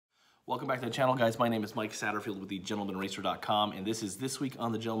Welcome back to the channel, guys. My name is Mike Satterfield with thegentlemanracer.com, and this is This Week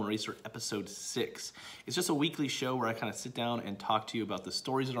on the Gentleman Racer, episode 6. It's just a weekly show where I kind of sit down and talk to you about the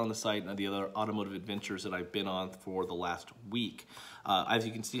stories that are on the site and the other automotive adventures that I've been on for the last week. As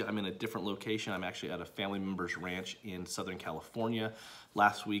you can see, I'm in a different location. I'm actually at a family member's ranch in Southern California.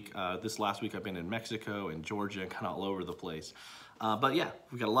 This last week, I've been in Mexico and Georgia and kind of all over the place. But yeah,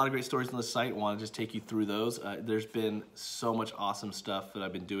 we've got a lot of great stories on the site. I want to just take you through those. There's been so much awesome stuff that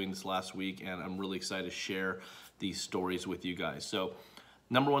I've been doing this last week, and I'm really excited to share these stories with you guys. So,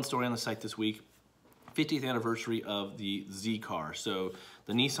 number one story on the site this week, 50th anniversary of the Z car. So,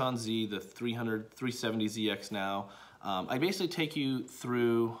 the Nissan Z, the 370ZX now. I basically take you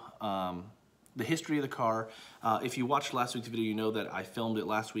through the history of the car. If you watched last week's video, you know that I filmed it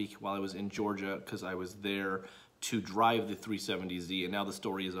last week while I was in Georgia because I was there to drive the 370Z, and now the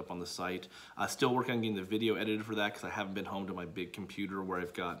story is up on the site. Still working on getting the video edited for that because I haven't been home to my big computer where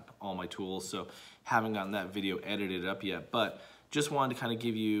I've got all my tools, so haven't gotten that video edited up yet, but just wanted to kind of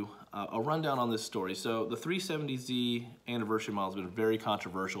give you a rundown on this story. So the 370Z anniversary model has been very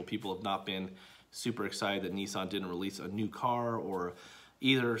controversial. People have not been super excited that Nissan didn't release a new car or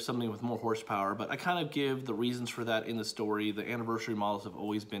either something with more horsepower, but I kind of give the reasons for that in the story. The anniversary models have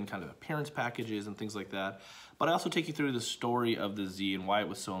always been kind of appearance packages and things like that, but I also take you through the story of the Z and why it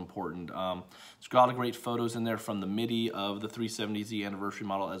was so important. There's a lot of great photos in there from the MIDI of the 370Z anniversary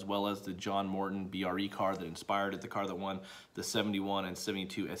model, as well as the John Morton BRE car that inspired it, the car that won the 71 and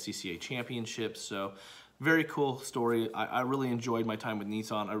 72 SCCA championships. So very cool story. I really enjoyed my time with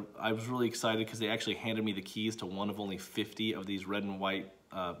Nissan. I was really excited because they actually handed me the keys to one of only 50 of these red and white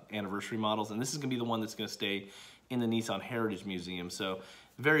anniversary models, and this is gonna be the one that's gonna stay in the Nissan Heritage Museum. So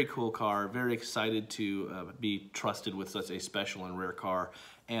very cool car, very excited to be trusted with such a special and rare car,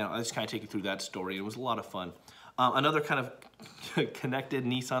 and I just kind of take you through that story. It was a lot of fun. Another kind of connected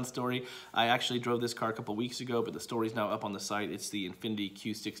Nissan story, I actually drove this car a couple weeks ago, but the story's now up on the site. It's the Infiniti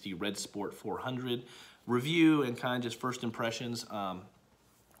Q60 Red Sport 400 review and kind of just first impressions.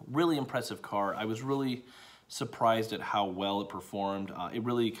 Really impressive car. I was really surprised at how well it performed. It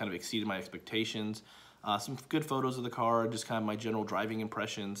really kind of exceeded my expectations. Some good photos of the car, just kind of my general driving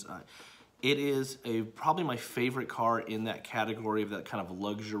impressions. It is probably my favorite car in that category of that kind of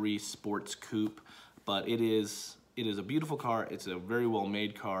luxury sports coupe, but it is a beautiful car. It's a very well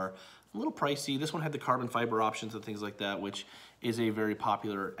made car. A little pricey. This one had the carbon fiber options and things like that, which is a very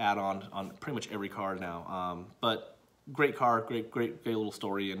popular add-on on pretty much every car now. But great car, great little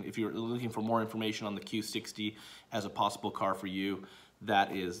story. And if you're looking for more information on the Q60 as a possible car for you,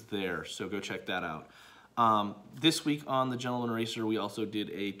 that is there. So go check that out. This week on the Gentleman Racer, we also did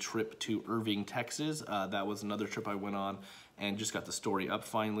a trip to Irving, Texas. That was another trip I went on and just got the story up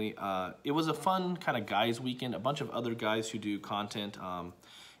finally. It was a fun kind of guys weekend. A bunch of other guys who do content.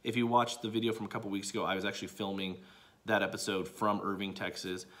 If you watched the video from a couple weeks ago, I was actually filming that episode from Irving,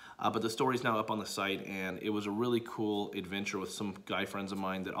 Texas. But the story's now up on the site, and it was a really cool adventure with some guy friends of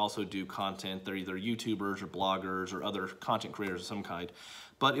mine that also do content. They're either YouTubers or bloggers or other content creators of some kind.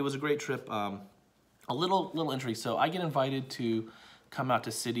 But it was a great trip. A little entry. So I get invited to come out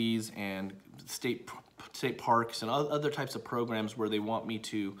to cities and state parks and other types of programs where they want me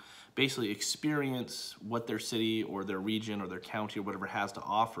to basically experience what their city or their region or their county or whatever has to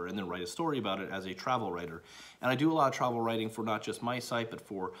offer, and then write a story about it as a travel writer. And I do a lot of travel writing for not just my site, but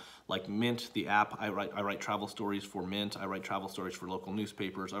for like Mint, the app. I write travel stories for Mint. I write travel stories for local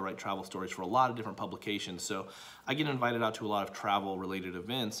newspapers. I write travel stories for a lot of different publications. So I get invited out to a lot of travel related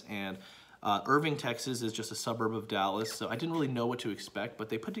events, and Irving, Texas is just a suburb of Dallas, so I didn't really know what to expect, but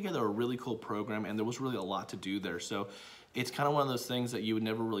they put together a really cool program, and there was really a lot to do there. So it's kind of one of those things that you would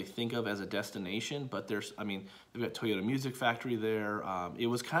never really think of as a destination, but they've got Toyota Music Factory there. It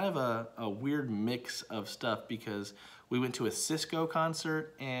was kind of a weird mix of stuff because we went to a Cisco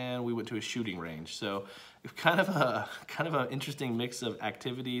concert and we went to a shooting range. So it's kind of an interesting mix of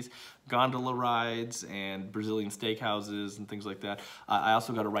activities, gondola rides and Brazilian steakhouses and things like that. I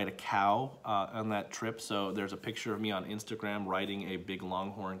also got to ride a cow on that trip. So there's a picture of me on Instagram riding a big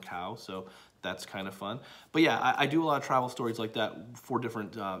longhorn cow. So that's kind of fun. But yeah, I do a lot of travel stories like that for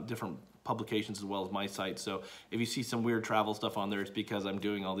different publications as well as my site. So if you see some weird travel stuff on there, it's because I'm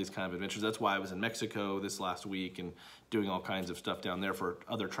doing all these kind of adventures. That's why I was in Mexico this last week and doing all kinds of stuff down there for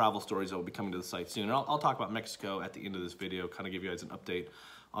other travel stories that will be coming to the site soon. And I'll talk about Mexico at the end of this video, kind of give you guys an update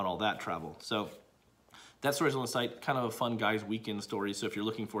on all that travel. So that story's on the site, kind of a fun guys weekend story. So if you're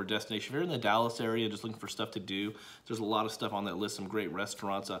looking for a destination, if you're in the Dallas area, just looking for stuff to do, there's a lot of stuff on that list, some great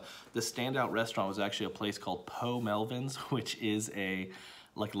restaurants. The standout restaurant was actually a place called Po Melvin's, which is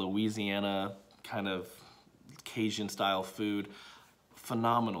like Louisiana kind of Cajun style food.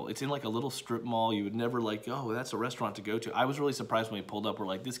 phenomenal. It's in like a little strip mall. You would never like, oh, that's a restaurant to go to. I was really surprised when we pulled up. We're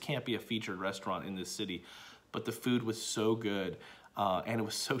like, this can't be a featured restaurant in this city. But the food was so good, and it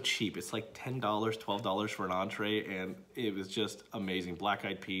was so cheap. It's like $10, $12 for an entree, and it was just amazing.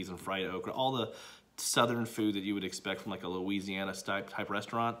 Black-eyed peas and fried okra, all the southern food that you would expect from like a Louisiana type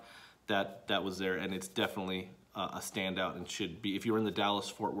restaurant, that was there, and it's definitely a standout and should be. If you're in the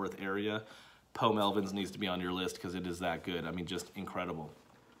Dallas-Fort Worth area, Poe Melvin's needs to be on your list because it is that good. I mean, just incredible.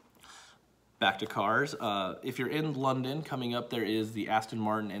 Back to cars. If you're in London, coming up, there is the Aston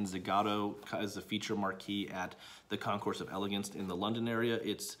Martin and Zagato as the feature marquee at the Concourse of Elegance in the London area.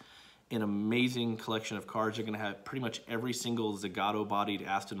 It's an amazing collection of cars. You're going to have pretty much every single Zagato-bodied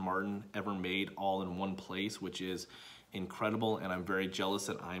Aston Martin ever made all in one place, which is incredible, and I'm very jealous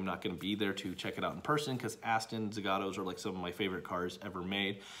that I'm not going to be there to check it out in person because Aston Zagatos are like some of my favorite cars ever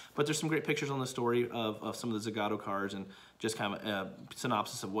made. But there's some great pictures on the story of some of the Zagato cars and just kind of a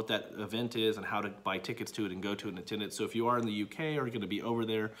synopsis of what that event is and how to buy tickets to it and go to it and attend it. So if you are in the UK or you're going to be over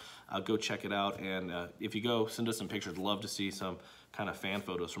there, go check it out. And if you go, send us some pictures. Love to see some kind of fan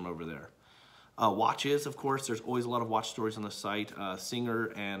photos from over there. Watches, of course, there's always a lot of watch stories on the site.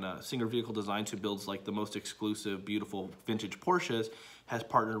 Singer and Singer Vehicle Designs, who builds like the most exclusive, beautiful vintage Porsches, has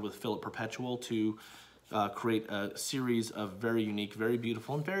partnered with Philip Perpetual to create a series of very unique, very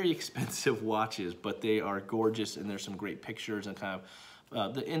beautiful, and very expensive watches, but they are gorgeous, and there's some great pictures and kind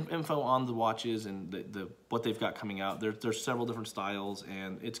of the info on the watches and what they've got coming out. There's several different styles,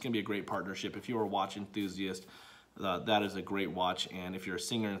 and it's going to be a great partnership. If you're a watch enthusiast, that is a great watch, and if you're a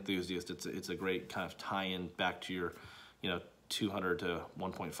Singer enthusiast, it's a great kind of tie-in back to your, $200 to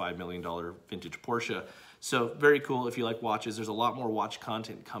 $1.5 million vintage Porsche. So very cool if you like watches. There's a lot more watch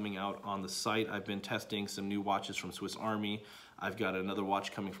content coming out on the site. I've been testing some new watches from Swiss Army. I've got another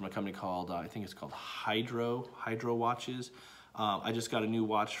watch coming from a company called, I think it's called Hydro Watches. I just got a new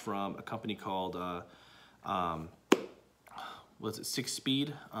watch from a company called, was it 6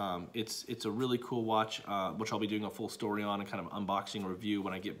 Speed? It's a really cool watch, which I'll be doing a full story on and kind of unboxing review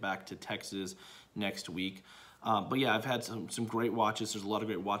when I get back to Texas next week. But yeah, I've had some great watches. There's a lot of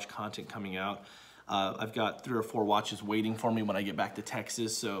great watch content coming out. I've got 3 or 4 watches waiting for me when I get back to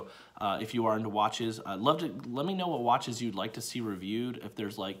Texas. So if you are into watches, I'd love to let me know what watches you'd like to see reviewed. If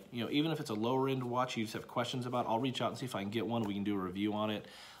there's like, even if it's a lower end watch you just have questions about, I'll reach out and see if I can get one. We can do a review on it.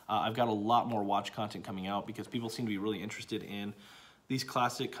 I've got a lot more watch content coming out because people seem to be really interested in these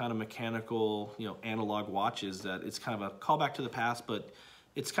classic kind of mechanical, analog watches that it's kind of a callback to the past, but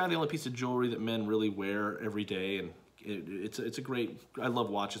it's kind of the only piece of jewelry that men really wear every day. And it's a great, I love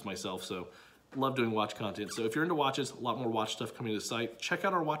watches myself, so love doing watch content. So if you're into watches, a lot more watch stuff coming to the site. Check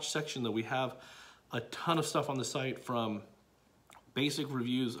out our watch section though. We have a ton of stuff on the site, from basic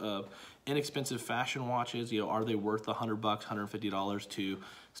reviews of inexpensive fashion watches, are they worth $100, $150, to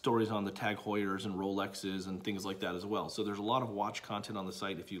stories on the Tag Heuers and Rolexes and things like that as well. So there's a lot of watch content on the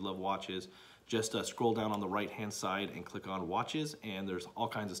site. If you love watches, just scroll down on the right-hand side and click on watches, and there's all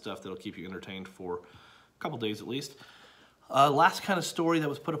kinds of stuff that'll keep you entertained for a couple days at least. Last kind of story that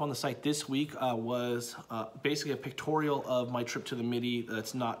was put up on the site this week was basically a pictorial of my trip to the Midi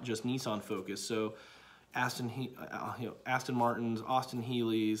that's not just Nissan focused. So Aston Martins, Austin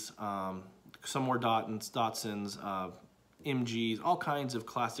Healey's, some more Datsuns, MGs, all kinds of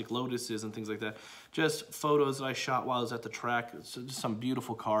classic Lotuses and things like that. Just photos that I shot while I was at the track. So just some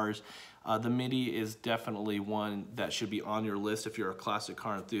beautiful cars. The Midi is definitely one that should be on your list if you're a classic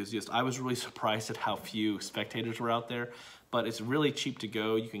car enthusiast. I was really surprised at how few spectators were out there, but it's really cheap to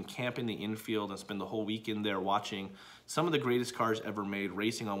go. You can camp in the infield and spend the whole weekend there watching some of the greatest cars ever made,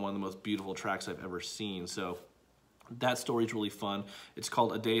 racing on one of the most beautiful tracks I've ever seen. So that story's really fun. It's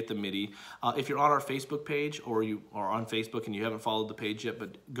called A Day at the Midi. If you're on our Facebook page, or you are on Facebook and you haven't followed the page yet,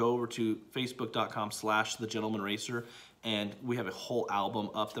 but go over to facebook.com/thegentlemanracer, and we have a whole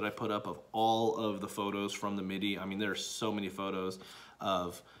album up that I put up of all of the photos from the Midi. I mean, there's so many photos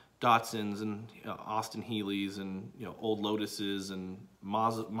of Datsuns and Austin Healey's and old Lotuses and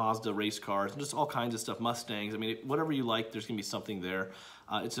Mazda race cars and just all kinds of stuff, Mustangs. I mean, whatever you like, there's gonna be something there.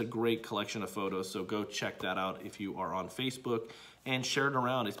 It's a great collection of photos, so go check that out if you are on Facebook and share it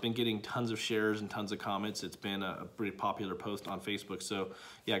around. It's been getting tons of shares and tons of comments. It's been a pretty popular post on Facebook, so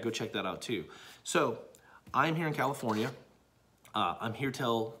yeah, go check that out too. So I'm here in California. I'm here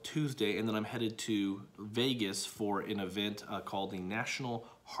till Tuesday, and then I'm headed to Vegas for an event called the National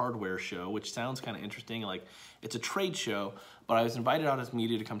Hardware Show, which sounds kind of interesting. Like, it's a trade show, but I was invited out as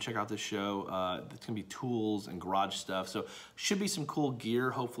media to come check out this show. It's gonna be tools and garage stuff, so should be some cool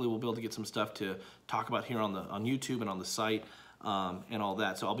gear. Hopefully we'll be able to get some stuff to talk about here on YouTube and on the site. and all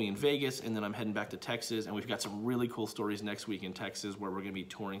that. So I'll be in Vegas, and then I'm heading back to Texas, and we've got some really cool stories next week in Texas where we're going to be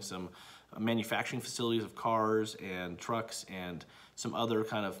touring some manufacturing facilities of cars and trucks and some other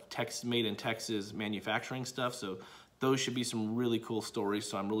kind of made in Texas manufacturing stuff. So those should be some really cool stories.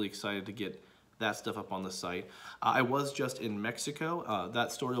 So I'm really excited to get that stuff up on the site. I was just in Mexico.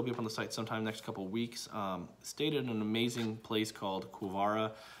 That story will be up on the site sometime next couple weeks. Stayed at an amazing place called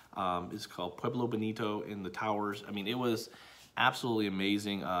Cuevara. It's called Pueblo Bonito in the towers. I mean, it was absolutely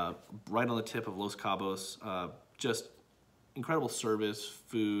amazing. Right on the tip of Los Cabos. Just incredible service,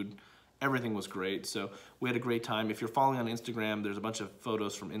 food, everything was great. So we had a great time. If you're following on Instagram, there's a bunch of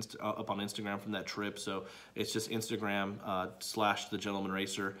photos from up on Instagram from that trip. So it's just Instagram / The Gentleman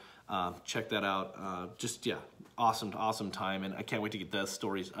Racer. Check that out. Just, yeah, awesome time. And I can't wait to get those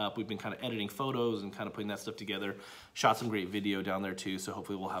stories up. We've been kind of editing photos and kind of putting that stuff together. Shot some great video down there too. So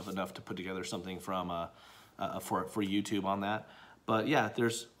hopefully we'll have enough to put together something from for YouTube on that. But yeah,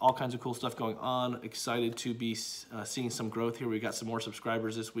 there's all kinds of cool stuff going on. Excited to be seeing some growth here. We got some more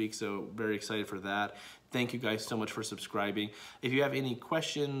subscribers this week, so very excited for that. Thank you guys so much for subscribing. If you have any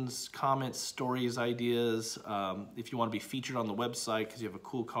questions, comments, stories, ideas, if you want to be featured on the website because you have a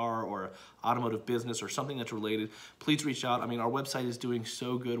cool car or automotive business or something that's related, please reach out. I mean, our website is doing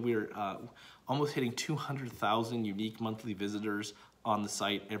so good. We're almost hitting 200,000 unique monthly visitors on the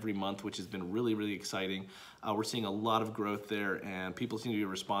site every month, which has been really exciting. We're seeing a lot of growth there, and people seem to be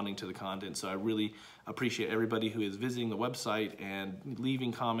responding to the content. So I really appreciate everybody who is visiting the website and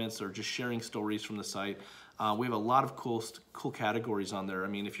leaving comments or just sharing stories from the site. We have a lot of cool categories on there. I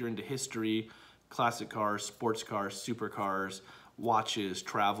mean, if you're into history, classic cars, sports cars, supercars, watches,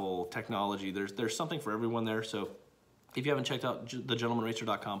 travel, technology, there's something for everyone there. So if you haven't checked out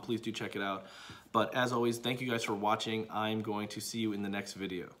thegentlemanracer.com, please do check it out. But as always, thank you guys for watching. I'm going to see you in the next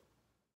video.